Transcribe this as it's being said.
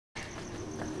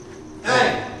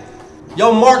Hey,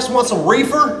 yo, Marks want some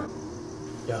reefer?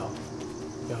 Yo,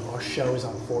 our show is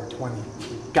on 420.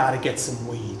 We gotta get some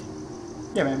weed.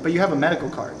 Yeah, man, but you have a medical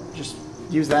card. Just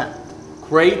use that.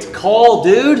 Great call,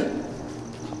 dude.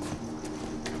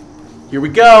 Here we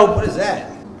go. What is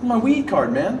that? My weed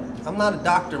card, man. I'm not a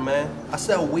doctor, man. I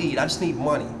sell weed. I just need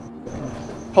money.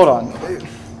 Hold on.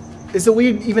 Is the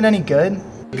weed even any good?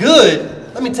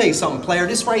 Good? Let me tell you something, player.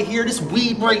 This right here, this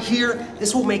weed right here,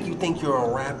 this will make you think you're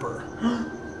a rapper.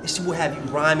 This will have you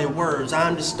rhyming words.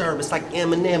 I'm disturbed. It's like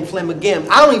Eminem, Flemagam.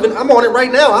 I'm on it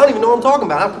right now. I don't even know what I'm talking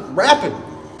about. I'm rapping.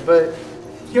 But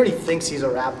he already thinks he's a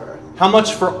rapper. How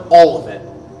much for all of it?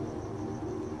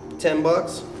 $10.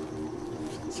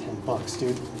 $10,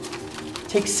 dude.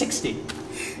 Take 60.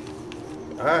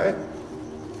 All right.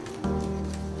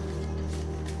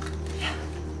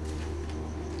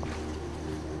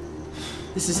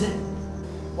 This is it.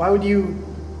 Why would you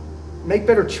make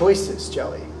better choices,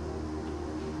 Joey?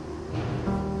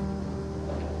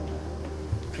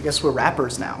 I guess we're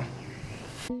rappers now.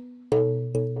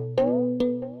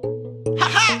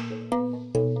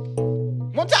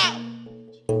 One time.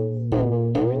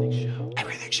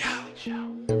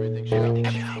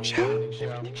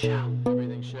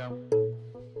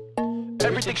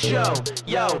 Everything show.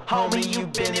 Yo, homie,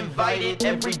 you've been invited.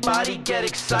 Everybody get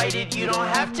excited. You don't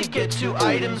have to get 2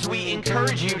 items. We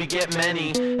encourage you to get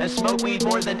many and smoke weed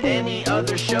more than any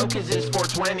other show, cause it's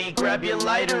 420. Grab your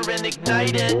lighter and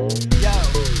ignite it. Yo,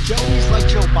 Joey's like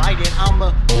Joe Biden, I'm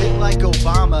a bit like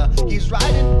Obama. He's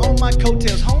riding on my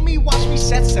coattails, homie, watch me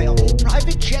set sail.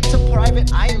 Private jet to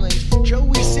private island.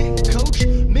 Joey sitting coach,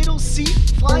 middle seat,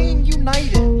 flying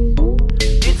United.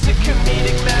 It's a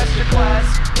comedic masterclass.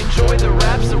 Enjoy the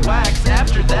raps of wax.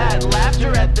 After that,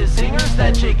 laughter at the zingers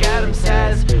that Jake Adams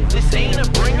has. This ain't a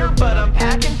bringer, but I'm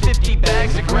packing 50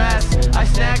 bags of grass. I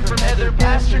snagged from Heather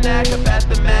Pasternak up at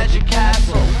the Magic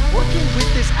Castle. Working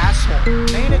with this asshole,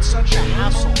 man, it's such a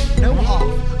hassle. No off,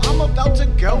 I'm about to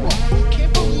go off.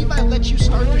 Can't believe I let you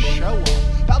start the show off.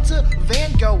 About to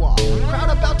Van Gogh off. Crowd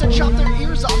about to chop their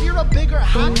ears off. You're a bigger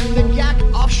hack than Yak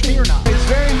off Smirnoff. It's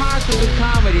very hard to do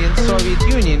comedy in Soviet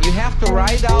Union. You have to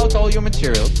write out all your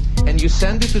material and you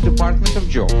send it to Department of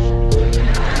Jokes.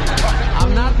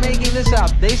 I'm not making this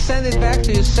up. They send it back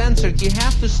to you censored. You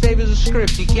have to stay with the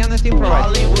script. You cannot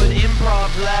improvise. Hollywood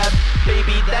Improv Lab,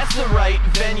 baby, that's the right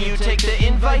venue. Take the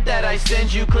invite that I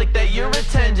send you, click that you're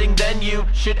attending, then you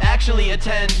should actually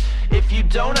attend. If you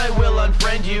don't, I will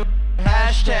unfriend you.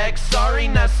 Hashtag sorry,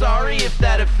 not sorry if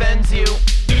that offends you.